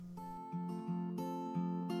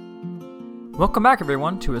Welcome back,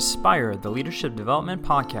 everyone, to Aspire, the Leadership Development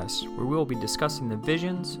Podcast, where we will be discussing the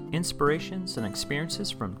visions, inspirations, and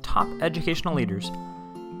experiences from top educational leaders.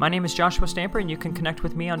 My name is Joshua Stamper, and you can connect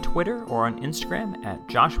with me on Twitter or on Instagram at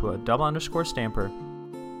Joshua_Stamper.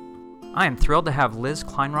 I am thrilled to have Liz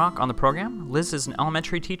Kleinrock on the program. Liz is an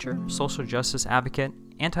elementary teacher, social justice advocate,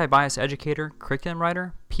 anti-bias educator, curriculum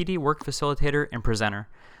writer, PD work facilitator, and presenter.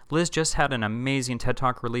 Liz just had an amazing TED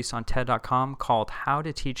Talk release on TED.com called How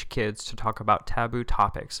to Teach Kids to Talk About Taboo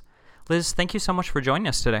Topics. Liz, thank you so much for joining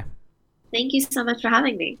us today. Thank you so much for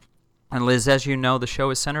having me. And Liz, as you know, the show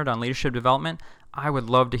is centered on leadership development. I would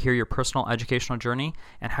love to hear your personal educational journey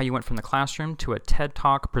and how you went from the classroom to a TED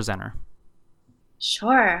Talk presenter.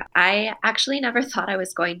 Sure. I actually never thought I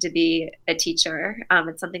was going to be a teacher.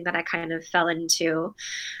 It's something that I kind of fell into.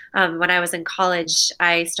 When I was in college,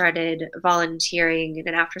 I started volunteering in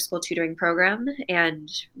an after-school tutoring program and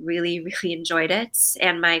really enjoyed it.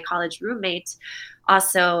 And my college roommate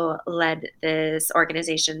also led this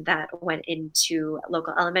organization that went into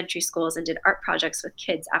local elementary schools and did art projects with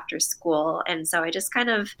kids after school. And so I just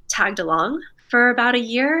kind of tagged along for about a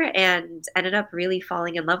year and ended up really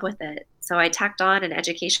falling in love with it. So I tacked on an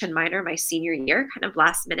education minor my senior year, kind of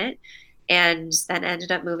last minute, and then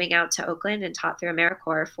ended up moving out to Oakland and taught through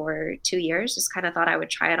AmeriCorps for 2 years. Just kind of thought I would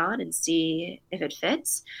try it on and see if it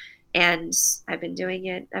fits. And I've been doing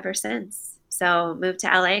it ever since. So moved to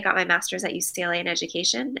LA, got my master's at UCLA in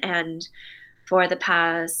education. And for the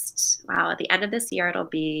past, at the end of this year, it'll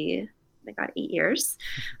be 8 years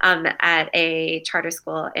at a charter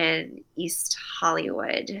school in East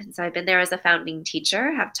Hollywood. And so I've been there as a founding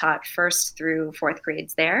teacher, have taught first through fourth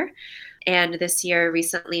grades there. And this year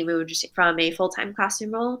recently moved from a full-time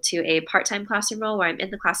classroom role to a part-time classroom role where I'm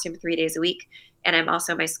in the classroom 3 days a week. And I'm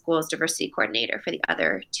also my school's diversity coordinator for the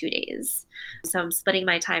other 2 days. So I'm splitting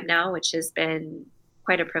my time now, which has been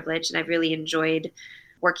quite a privilege. And I've really enjoyed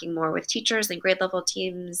working more with teachers and grade level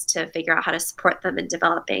teams to figure out how to support them in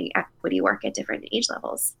developing equity work at different age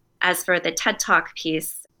levels. As for the TED Talk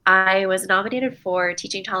piece, I was nominated for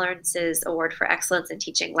Teaching Tolerance's Award for Excellence in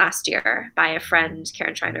Teaching last year by a friend,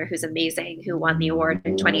 Karen Schreiner, who's amazing, who won the award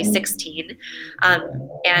in 2016,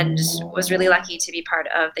 and was really lucky to be part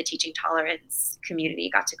of the Teaching Tolerance community.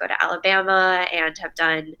 Got to go to Alabama and have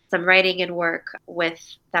done some writing and work with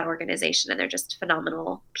that organization, and they're just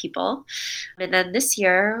phenomenal people. And then this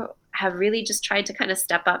year, have really just tried to kind of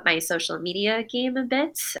step up my social media game a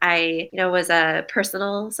bit. I, was a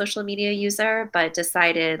personal social media user, but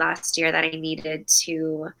decided last year that I needed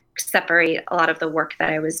to separate a lot of the work that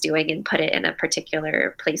I was doing and put it in a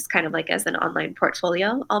particular place, kind of like as an online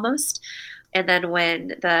portfolio almost. And then when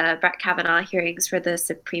the Brett Kavanaugh hearings for the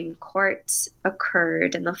Supreme Court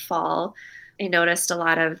occurred in the fall, I noticed a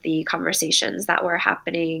lot of the conversations that were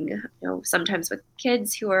happening, sometimes with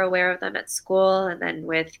kids who are aware of them at school, and then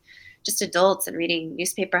with just adults and reading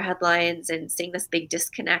newspaper headlines and seeing this big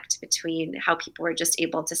disconnect between how people were just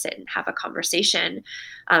able to sit and have a conversation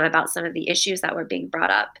about some of the issues that were being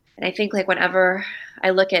brought up. And I think whenever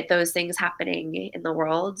I look at those things happening in the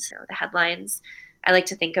world, the headlines, I like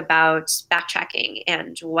to think about backtracking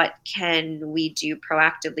and what can we do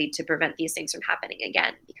proactively to prevent these things from happening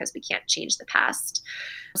again, because we can't change the past.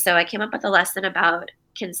 So I came up with a lesson about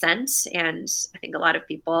consent, and I think a lot of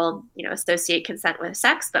people, associate consent with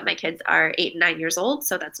sex, but my kids are 8 and 9 years old,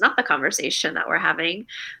 so that's not the conversation that we're having.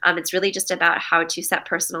 It's really just about how to set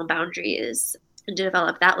personal boundaries and to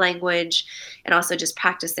develop that language, and also just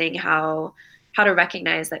practicing how to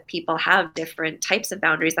recognize that people have different types of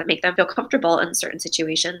boundaries that make them feel comfortable in certain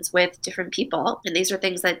situations with different people. And these are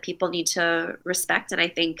things that people need to respect. And I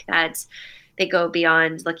think that they go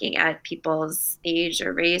beyond looking at people's age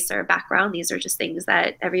or race or background. These are just things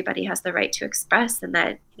that everybody has the right to express, and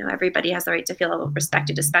that, everybody has the right to feel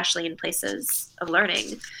respected, especially in places of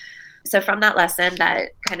learning. So from that lesson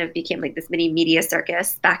that kind of became like this mini media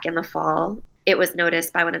circus back in the fall, it was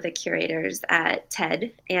noticed by one of the curators at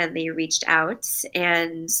TED, and they reached out,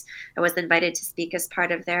 and I was invited to speak as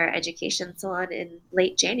part of their education salon in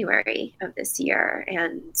late January of this year.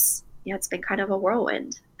 And it's been kind of a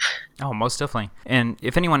whirlwind. Oh, most definitely. And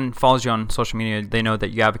if anyone follows you on social media, they know that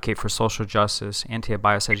you advocate for social justice,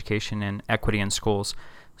 anti-bias education, and equity in schools.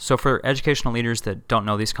 So for educational leaders that don't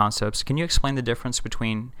know these concepts, can you explain the difference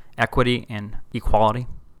between equity and equality?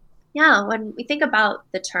 Yeah, when we think about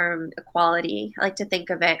the term equality, I like to think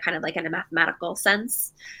of it kind of like in a mathematical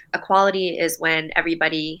sense. Equality is when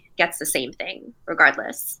everybody gets the same thing,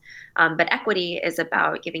 regardless. But equity is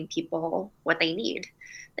about giving people what they need.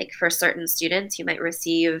 Like for certain students, you might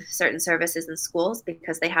receive certain services in schools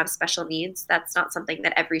because they have special needs. That's not something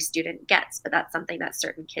that every student gets, but that's something that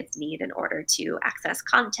certain kids need in order to access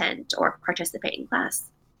content or participate in class.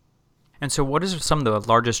 And so, what is some of the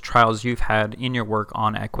largest trials you've had in your work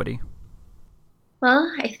on equity?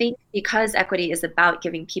 Well, I think because equity is about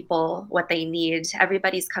giving people what they need,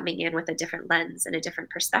 everybody's coming in with a different lens and a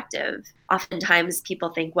different perspective. Oftentimes people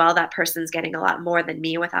think, well, that person's getting a lot more than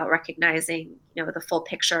me without recognizing, the full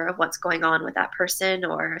picture of what's going on with that person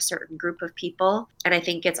or a certain group of people. And I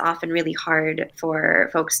think it's often really hard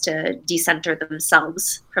for folks to decenter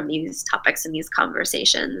themselves from these topics and these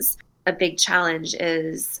conversations. A big challenge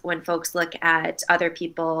is when folks look at other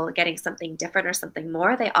people getting something different or something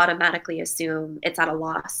more, they automatically assume it's at a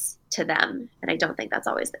loss to them. And I don't think that's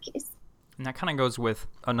always the case. And that kind of goes with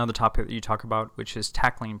another topic that you talk about, which is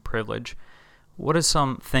tackling privilege. What are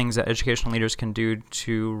some things that educational leaders can do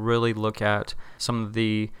to really look at some of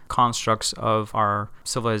the constructs of our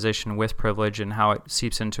civilization with privilege and how it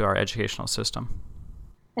seeps into our educational system?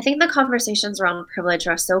 I think the conversations around privilege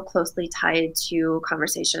are so closely tied to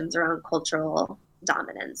conversations around cultural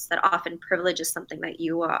dominance that often privilege is something that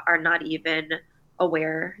you are not even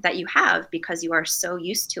aware that you have because you are so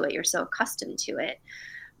used to it, you're so accustomed to it.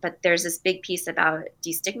 But there's this big piece about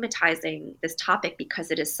destigmatizing this topic because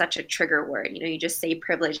it is such a trigger word. You just say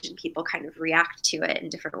privilege and people kind of react to it in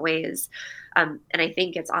different ways. And I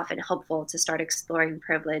think it's often helpful to start exploring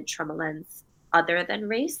privilege from a lens other than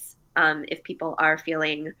race. If people are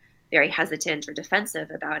feeling very hesitant or defensive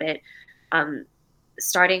about it,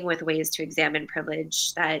 starting with ways to examine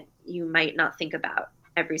privilege that you might not think about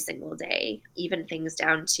every single day, even things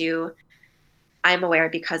down to I'm aware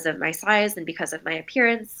because of my size and because of my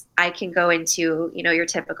appearance, I can go into, your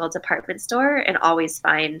typical department store and always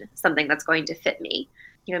find something that's going to fit me.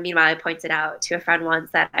 Meanwhile, I pointed out to a friend once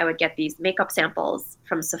that I would get these makeup samples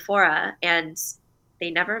from Sephora and they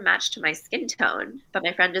never matched my skin tone, but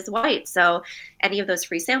my friend is white. So any of those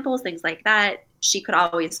free samples, things like that, she could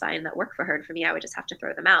always find that work for her. And for me, I would just have to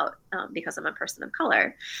throw them out because I'm a person of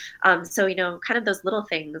color. So, kind of those little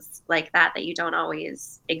things like that you don't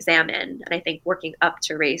always examine. And I think working up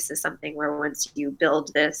to race is something where once you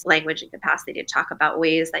build this language and capacity to talk about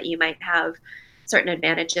ways that you might have certain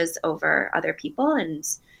advantages over other people and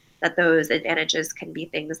that those advantages can be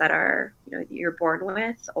things that are, you're born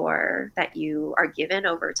with or that you are given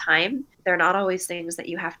over time. They're not always things that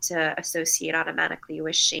you have to associate automatically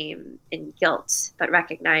with shame and guilt, but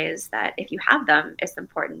recognize that if you have them, it's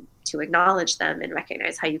important to acknowledge them and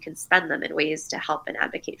recognize how you can spend them in ways to help and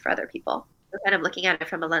advocate for other people. So kind of looking at it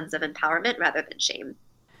from a lens of empowerment rather than shame.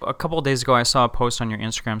 A couple of days ago, I saw a post on your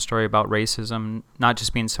Instagram story about racism, not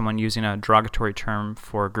just being someone using a derogatory term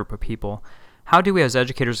for a group of people. How do we as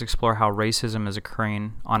educators explore how racism is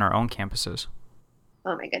occurring on our own campuses?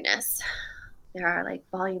 Oh my goodness. There are like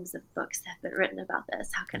volumes of books that have been written about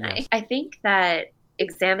this. How can Yes. I think that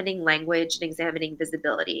examining language and examining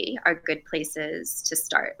visibility are good places to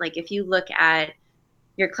start. Like if you look at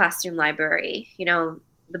your classroom library,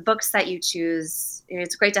 the books that you choose,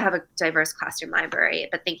 it's great to have a diverse classroom library,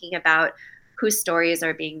 but thinking about whose stories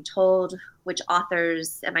are being told, which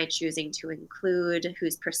authors am I choosing to include,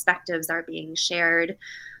 whose perspectives are being shared.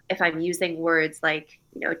 If I'm using words like,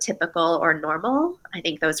 typical or normal, I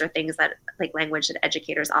think those are things that like language that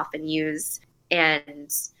educators often use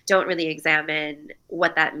and don't really examine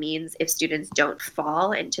what that means if students don't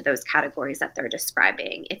fall into those categories that they're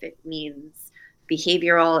describing. If it means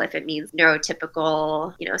behavioral, if it means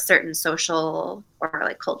neurotypical, certain social or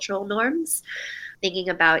like cultural norms. Thinking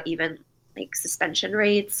about even like suspension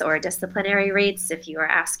rates or disciplinary rates. If you are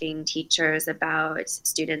asking teachers about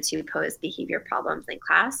students who pose behavior problems in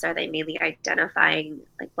class, are they mainly identifying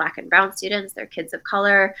like Black and brown students, they're kids of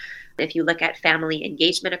color? If you look at family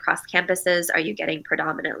engagement across campuses, are you getting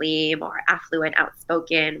predominantly more affluent,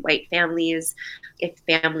 outspoken white families? If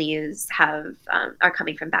families are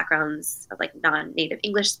coming from backgrounds of like non-native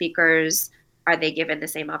English speakers, are they given the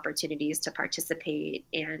same opportunities to participate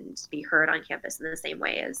and be heard on campus in the same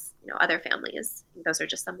way as other families? Those are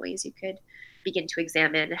just some ways you could begin to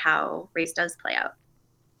examine how race does play out.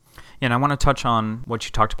 And I want to touch on what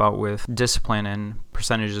you talked about with discipline and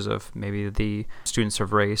percentages of maybe the students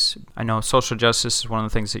of race. I know social justice is one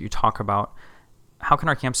of the things that you talk about. How can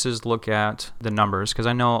our campuses look at the numbers? Because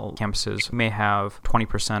I know campuses may have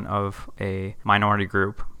 20% of a minority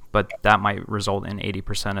group, but that might result in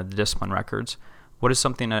 80% of the discipline records. What is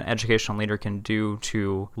something an educational leader can do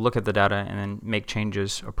to look at the data and then make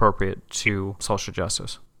changes appropriate to social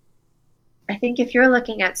justice? I think if you're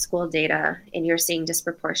looking at school data and you're seeing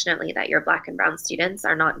disproportionately that your Black and Brown students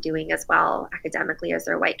are not doing as well academically as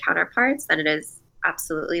their white counterparts, then it is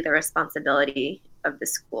absolutely the responsibility of the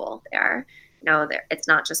school there. It's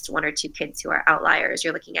not just one or two kids who are outliers.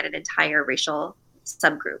 You're looking at an entire racial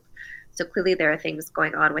subgroup. So clearly there are things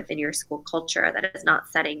going on within your school culture that is not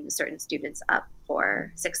setting certain students up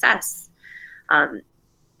for success.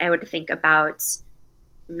 I would think about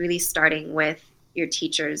really starting with your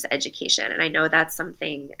teacher's education. And I know that's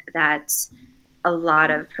something that a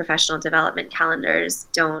lot of professional development calendars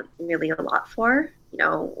don't really allot for.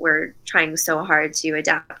 We're trying so hard to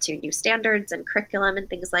adapt to new standards and curriculum and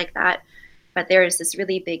things like that. But there is this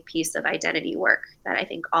really big piece of identity work that I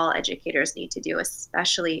think all educators need to do,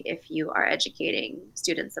 especially if you are educating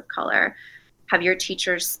students of color. Have your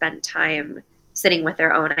teachers spent time sitting with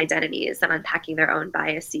their own identities and unpacking their own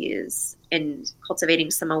biases and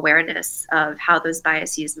cultivating some awareness of how those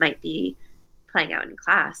biases might be playing out in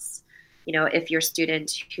class? If your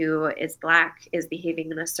student who is Black is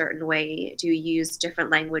behaving in a certain way, do you use different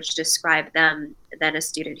language to describe them than a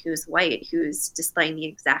student who's white, who's displaying the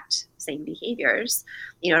exact same behaviors?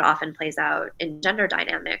 It often plays out in gender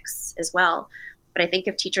dynamics as well. But I think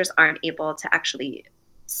if teachers aren't able to actually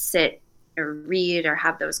sit or read or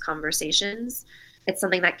have those conversations, it's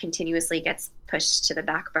something that continuously gets pushed to the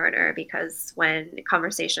back burner, because when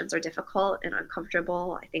conversations are difficult and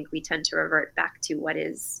uncomfortable, I think we tend to revert back to what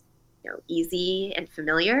is easy and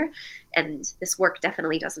familiar. And this work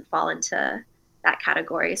definitely doesn't fall into that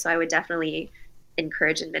category. So I would definitely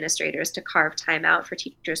encourage administrators to carve time out for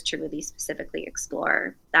teachers to really specifically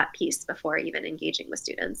explore that piece before even engaging with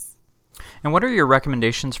students. And what are your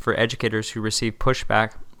recommendations for educators who receive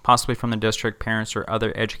pushback, possibly from the district, parents, or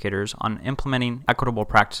other educators, on implementing equitable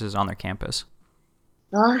practices on their campus?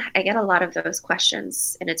 Well, I get a lot of those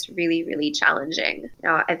questions, and it's really, really challenging.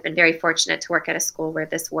 I've been very fortunate to work at a school where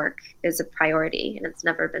this work is a priority, and it's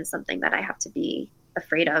never been something that I have to be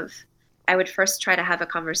afraid of. I would first try to have a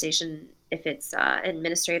conversation, if it's an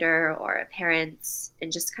administrator or a parent,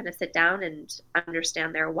 and just kind of sit down and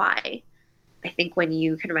understand their why. I think when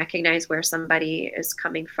you can recognize where somebody is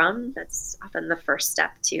coming from, that's often the first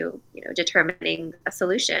step to, determining a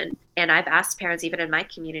solution. And I've asked parents, even in my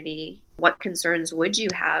community, what concerns would you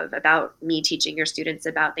have about me teaching your students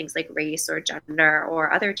about things like race or gender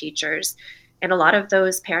or other teachers? And a lot of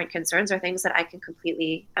those parent concerns are things that I can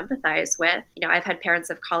completely empathize with. I've had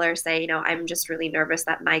parents of color say, I'm just really nervous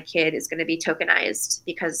that my kid is going to be tokenized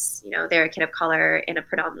because, they're a kid of color in a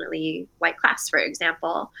predominantly white class, for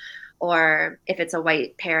example. Or if it's a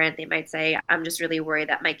white parent, they might say, I'm just really worried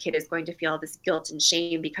that my kid is going to feel this guilt and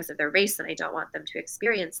shame because of their race, and I don't want them to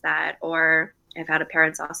experience that. Or I've had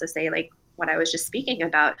parents also say, like what I was just speaking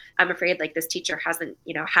about, I'm afraid this teacher hasn't,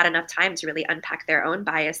 had enough time to really unpack their own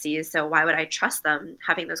biases. So why would I trust them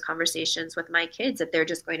having those conversations with my kids if they're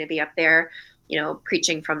just going to be up there,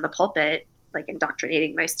 preaching from the pulpit,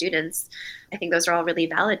 indoctrinating my students? I think those are all really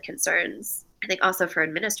valid concerns. I think also for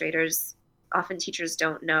administrators, often teachers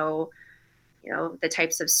don't know, the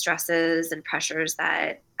types of stresses and pressures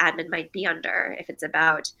that admin might be under. If it's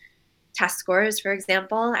about test scores, for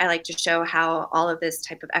example, I like to show how all of this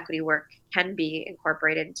type of equity work can be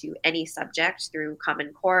incorporated into any subject through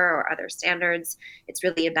Common Core or other standards. It's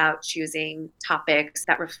really about choosing topics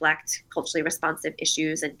that reflect culturally responsive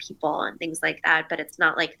issues and people and things like that. But it's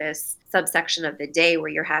not like this subsection of the day where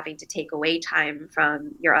you're having to take away time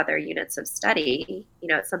from your other units of study.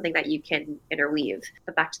 It's something that you can interweave.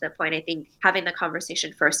 But back to the point, I think having the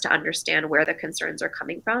conversation first to understand where the concerns are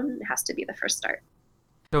coming from has to be the first start.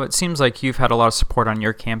 So it seems like you've had a lot of support on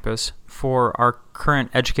your campus. For our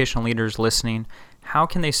current educational leaders listening, how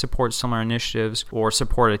can they support similar initiatives or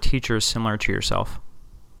support a teacher similar to yourself?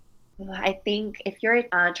 I think if you're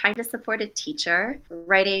trying to support a teacher,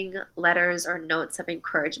 writing letters or notes of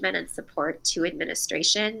encouragement and support to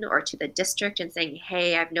administration or to the district and saying,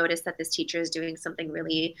 hey, I've noticed that this teacher is doing something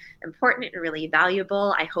really important and really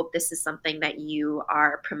valuable. I hope this is something that you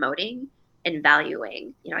are promoting and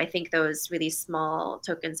valuing. I think those really small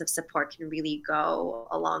tokens of support can really go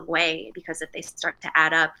a long way, because if they start to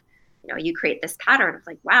add up, you create this pattern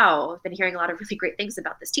of wow, I've been hearing a lot of really great things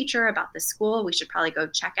about this teacher, about this school. We should probably go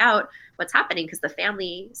check out what's happening, because the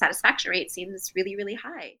family satisfaction rate seems really, really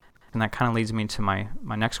high. And that kind of leads me to my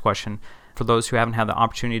next question. For those who haven't had the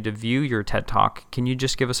opportunity to view your TED Talk, can you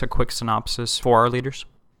just give us a quick synopsis for our leaders?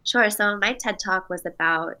 Sure. So my TED Talk was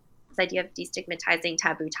about this idea of destigmatizing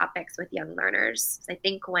taboo topics with young learners. I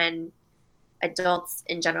think when adults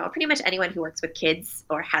in general, pretty much anyone who works with kids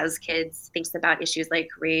or has kids, thinks about issues like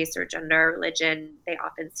race or gender, religion. They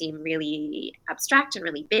often seem really abstract and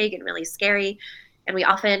really big and really scary. And we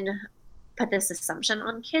often put this assumption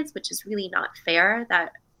on kids, which is really not fair,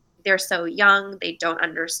 that they're so young, they don't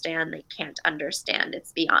understand, they can't understand,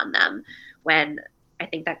 it's beyond them, when I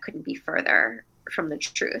think that couldn't be further from the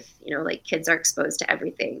truth. Like kids are exposed to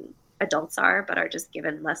everything adults are, but are just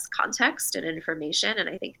given less context and information. And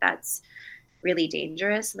I think that's really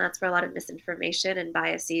dangerous. And that's where a lot of misinformation and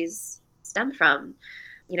biases stem from.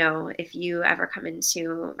 If you ever come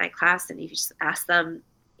into my class and you just ask them,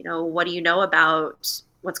 what do you know about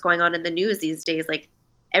what's going on in the news these days? Like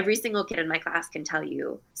every single kid in my class can tell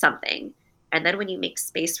you something. And then when you make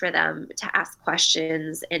space for them to ask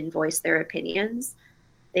questions and voice their opinions,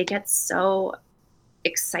 they get so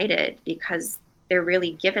excited because they're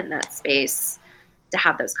really given that space to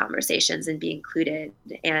have those conversations and be included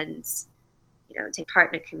and, take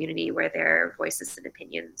part in a community where their voices and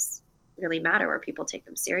opinions really matter, where people take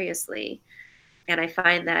them seriously. And I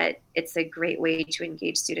find that it's a great way to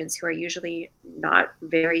engage students who are usually not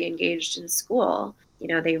very engaged in school.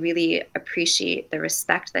 They really appreciate the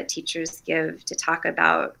respect that teachers give to talk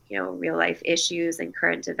about, real life issues and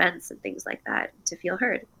current events and things like that, to feel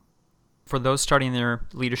heard. For those starting their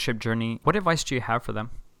leadership journey, what advice do you have for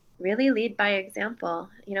them? Really lead by example.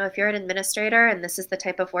 If you're an administrator and this is the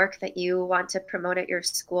type of work that you want to promote at your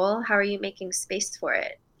school, how are you making space for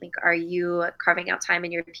it? Like, are you carving out time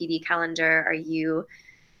in your PD calendar? Are you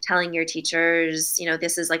telling your teachers,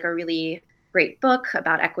 this is like a really great book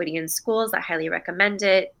about equity in schools, I highly recommend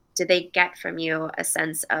it? Do they get from you a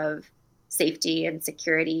sense of safety and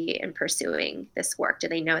security in pursuing this work? Do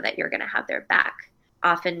they know that you're going to have their back?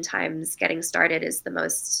 Oftentimes, getting started is the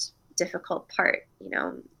most difficult part.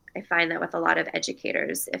 I find that with a lot of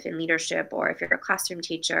educators, if in leadership or if you're a classroom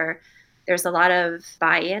teacher, there's a lot of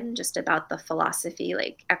buy-in just about the philosophy,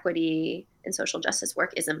 like equity and social justice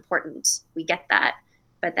work is important. We get that.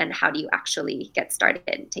 But then how do you actually get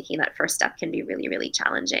started? Taking that first step can be really, really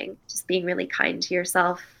challenging. Just being really kind to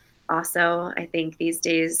yourself. Also, I think these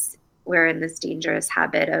days we're in this dangerous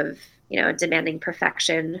habit of, demanding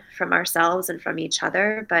perfection from ourselves and from each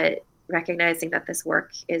other, but recognizing that this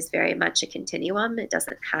work is very much a continuum. It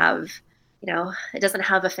doesn't have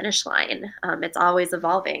a finish line. It's always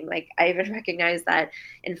evolving. Like I even recognize that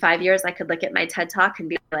in 5 years, I could look at my TED Talk and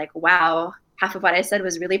be like, wow, half of what I said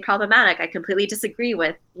was really problematic. I completely disagree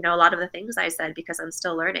with, a lot of the things I said because I'm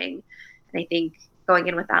still learning. And I think going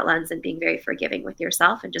in with that lens and being very forgiving with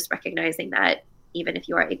yourself and just recognizing that even if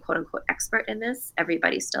you are a quote unquote expert in this,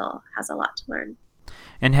 everybody still has a lot to learn.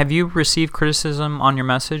 And have you received criticism on your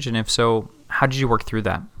message? And if so, how did you work through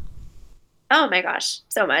that? Oh my gosh,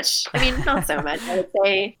 so much. I mean, not so much. I would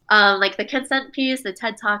say like the consent piece, the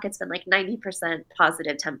TED Talk, it's been like 90%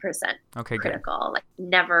 positive, 10% critical. Good. Like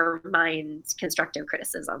never mind constructive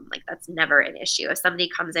criticism. Like that's never an issue. If somebody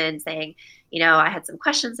comes in saying, I had some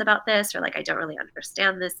questions about this, or like, I don't really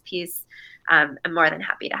understand this piece, I'm more than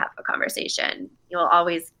happy to have a conversation. You'll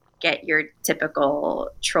always get your typical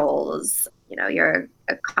trolls. You're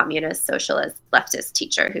a communist, socialist, leftist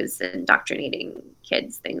teacher who's indoctrinating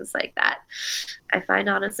kids, things like that. I find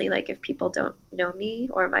honestly, like if people don't know me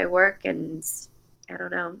or my work, and I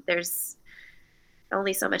don't know, there's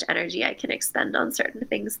only so much energy I can expend on certain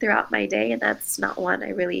things throughout my day, and that's not one I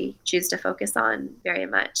really choose to focus on very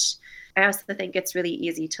much. I also think it's really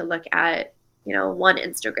easy to look at one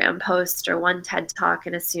Instagram post or one TED Talk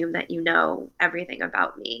and assume that everything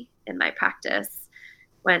about me in my practice,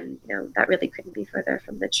 when that really couldn't be further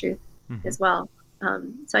from the truth as well.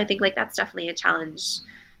 So I think like that's definitely a challenge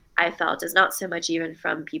I felt, is not so much even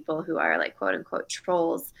from people who are like quote unquote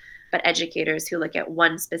trolls, but educators who look at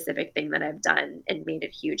one specific thing that I've done and made a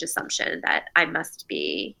huge assumption that I must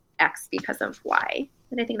be X because of Y.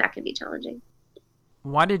 And I think that can be challenging.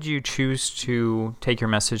 Why did you choose to take your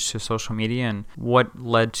message to social media, and what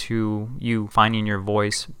led to you finding your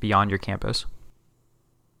voice beyond your campus?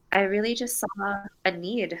 I really just saw a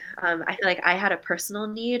need. I feel like I had a personal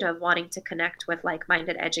need of wanting to connect with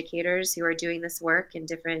like-minded educators who are doing this work in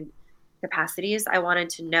different capacities. I wanted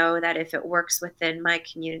to know that if it works within my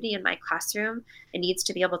community and my classroom, it needs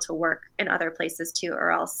to be able to work in other places too,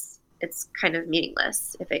 or else it's kind of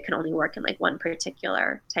meaningless if it can only work in like one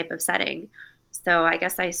particular type of setting. So I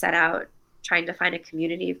guess I set out trying to find a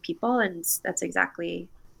community of people, and that's exactly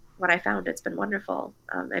what I found. It's been wonderful.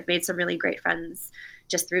 I've made some really great friends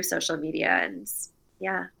just through social media, and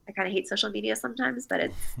yeah, I kind of hate social media sometimes, but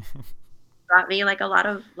it's brought me like a lot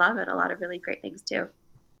of love and a lot of really great things too.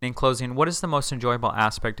 In closing, what is the most enjoyable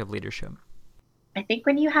aspect of leadership? I think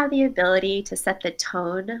when you have the ability to set the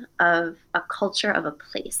tone of a culture of a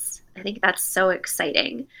place, I think that's so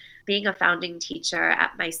exciting. Being a founding teacher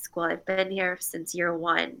at my school, I've been here since year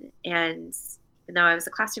one. And even though I was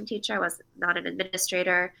a classroom teacher, I was not an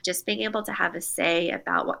administrator. Just being able to have a say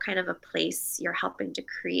about what kind of a place you're helping to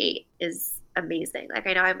create is amazing. Like,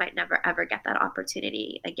 I know I might never ever get that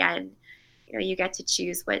opportunity again. You get to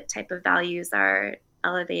choose what type of values are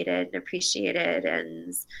elevated and appreciated,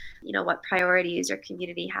 and what priorities your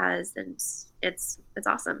community has, and it's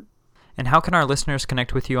awesome. And how can our listeners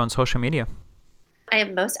connect with you on social media? I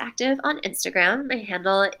am most active on Instagram. My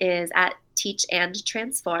handle is at Teach and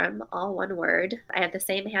Transform, all one word. I have the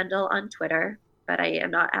same handle on Twitter, but I am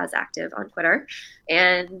not as active on Twitter,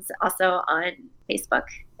 and also on Facebook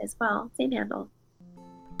as well, same handle.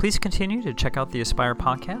 Please continue to check out the Aspire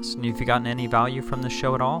podcast, and if you've gotten any value from the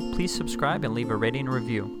show at all, please subscribe and leave a rating and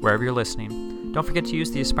review wherever you're listening. Don't forget to use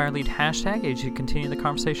the Aspire Lead hashtag as you continue the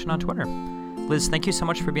conversation on Twitter. Liz, thank you so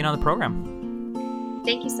much for being on the program.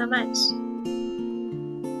 Thank you so much.